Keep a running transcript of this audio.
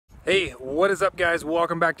Hey, what is up guys?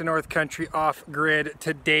 Welcome back to North Country Off Grid.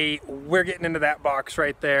 Today we're getting into that box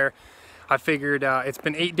right there. I figured it's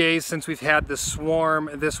been 8 days since we've had the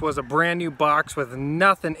swarm. This was a brand new box with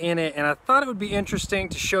nothing in it, and I thought it would be interesting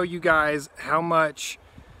to show you guys how much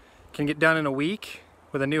can get done in a week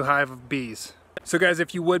with a new hive of bees. So guys,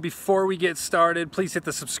 if you would, before we get started, please hit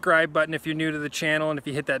the subscribe button if you're new to the channel, and if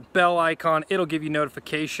you hit that bell icon, it'll give you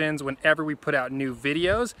notifications whenever we put out new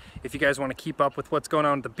videos. If you guys want to keep up with what's going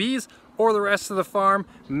on with the bees or the rest of the farm,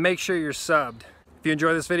 make sure you're subbed. If you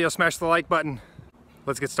enjoy this video, smash the like button.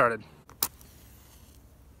 Let's get started.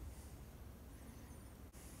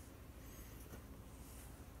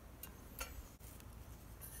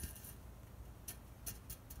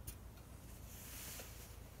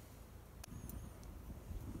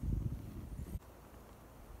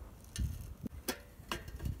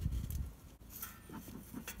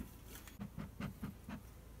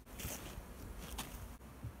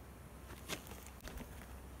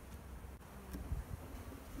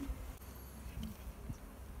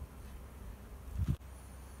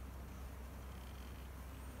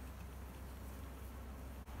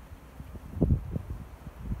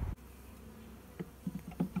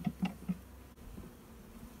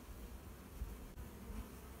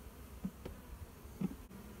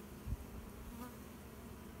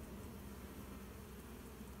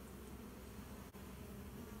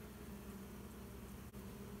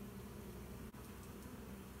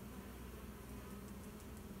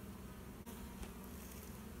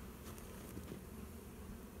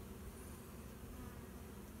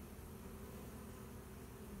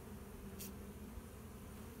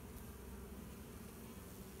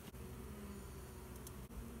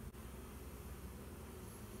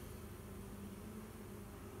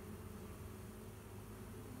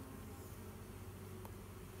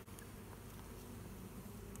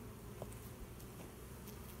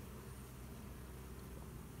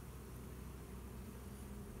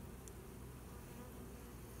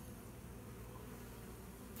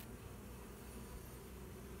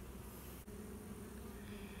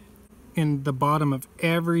 In the bottom of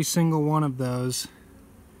every single one of those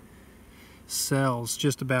cells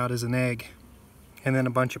just about is an egg, and then a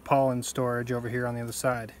bunch of pollen storage over here on the other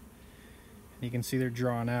side. And you can see they're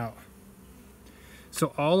drawn out.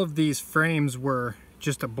 So all of these frames were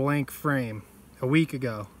just a blank frame a week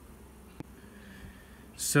ago.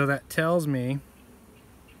 So that tells me, and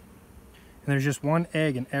there's just one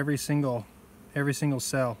egg in every single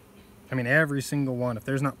cell. I mean every single one. If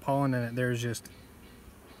there's not pollen in it, there's just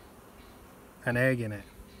an egg in it.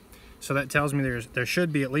 So that tells me there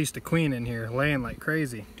should be at least a queen in here laying like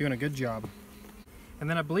crazy, doing a good job. And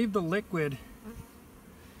then I believe the liquid,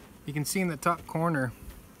 you can see in the top corner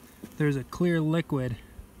there's a clear liquid.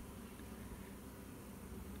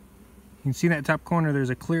 You can see that top corner,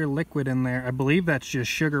 there's a clear liquid in there. I believe that's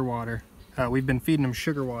just sugar water. We've been feeding them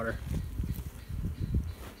sugar water.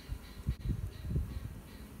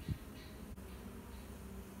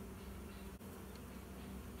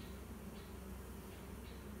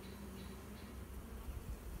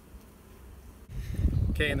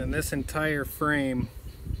 Okay, and then this entire frame,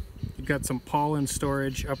 you've got some pollen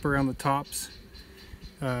storage up around the tops,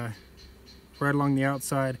 right along the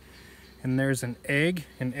outside, and there's an egg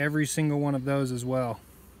in every single one of those as well.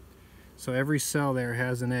 So every cell there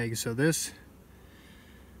has an egg. So this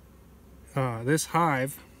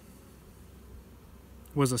hive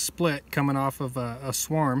was a split coming off of a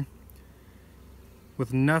swarm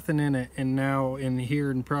with nothing in it, and now in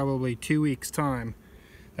here in probably 2 weeks time,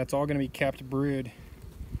 that's all going to be capped brood,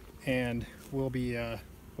 and we'll be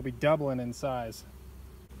doubling in size.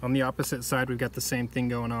 On the opposite side, we've got the same thing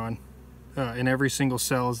going on. In every single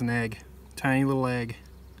cell is an egg, tiny little egg.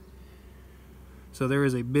 So there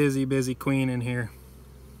is a busy queen in here.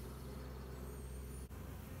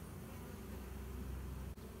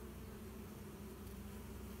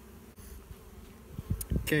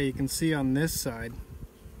 Okay, you can see on this side,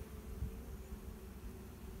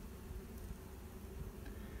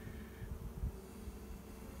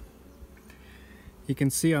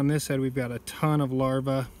 we've got a ton of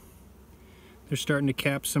larvae. They're starting to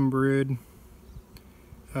cap some brood.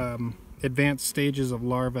 Advanced stages of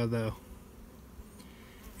larvae though.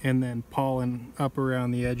 And then pollen up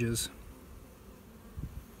around the edges.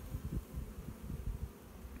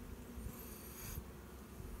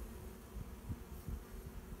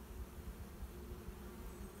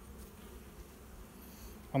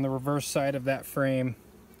 On the reverse side of that frame,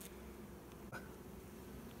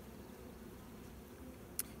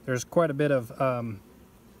 there's quite a bit of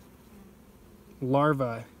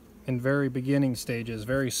larvae in very beginning stages,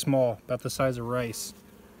 very small, about the size of rice.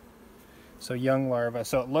 So young larvae.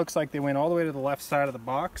 So it looks like they went all the way to the left side of the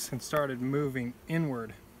box and started moving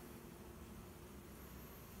inward.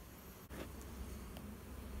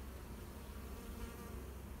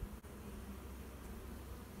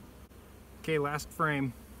 Okay, last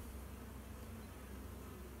frame.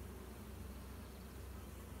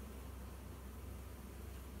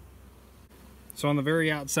 So on the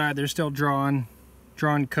very outside, they're still drawing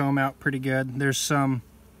comb out pretty good. There's some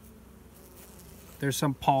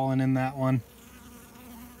pollen in that one.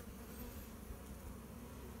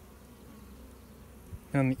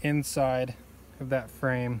 And on the inside of that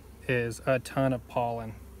frame is a ton of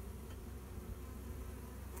pollen.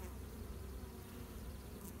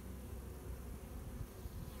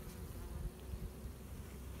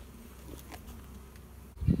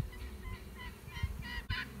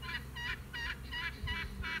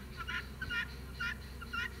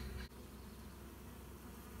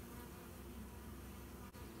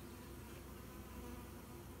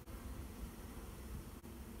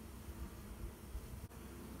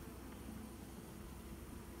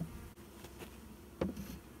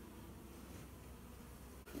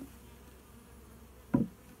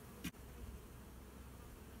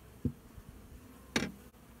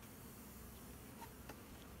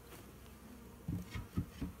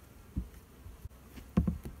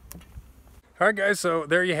 Alright guys, so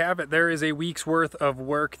there you have it. There is a week's worth of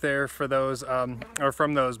work there for those, or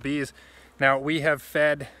from those bees. Now we have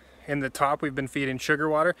fed, in the top we've been feeding sugar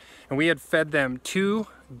water, and we had fed them 2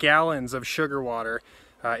 gallons of sugar water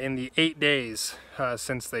in the 8 days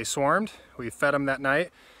since they swarmed. We fed them that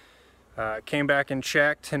night, came back and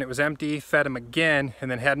checked and it was empty, fed them again,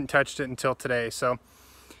 and then hadn't touched it until today. So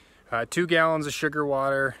 2 gallons of sugar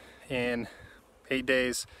water in 8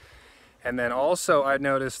 days. And then also I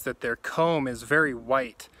noticed that their comb is very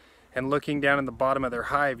white, and looking down in the bottom of their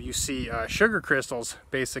hive you see sugar crystals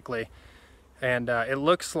basically, and it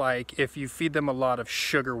looks like if you feed them a lot of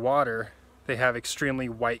sugar water they have extremely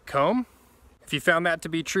white comb. If you found that to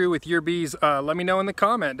be true with your bees, let me know in the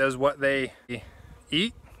comment. Does what they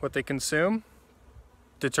eat, what they consume,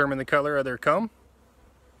 determine the color of their comb?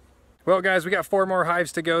 Well guys, we got 4 more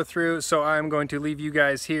hives to go through, so I'm going to leave you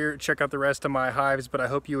guys here, check out the rest of my hives, but I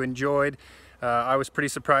hope you enjoyed. I was pretty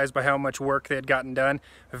surprised by how much work they had gotten done.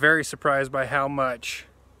 Very surprised by how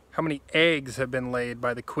many eggs have been laid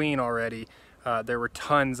by the queen already. There were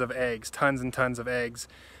tons of eggs, tons and tons of eggs.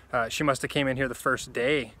 She must have came in here the first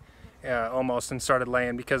day almost and started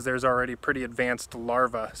laying, because there's already pretty advanced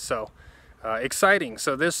larvae. So exciting.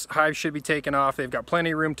 So this hive should be taken off. They've got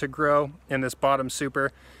plenty of room to grow in this bottom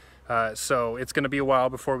super. So it's going to be a while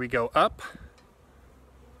before we go up,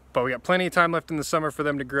 but we got plenty of time left in the summer for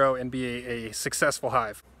them to grow and be a successful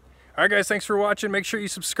hive. Alright guys, thanks for watching. Make sure you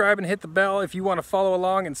subscribe and hit the bell if you want to follow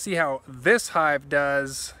along and see how this hive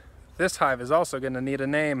does. This hive is also going to need a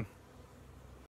name.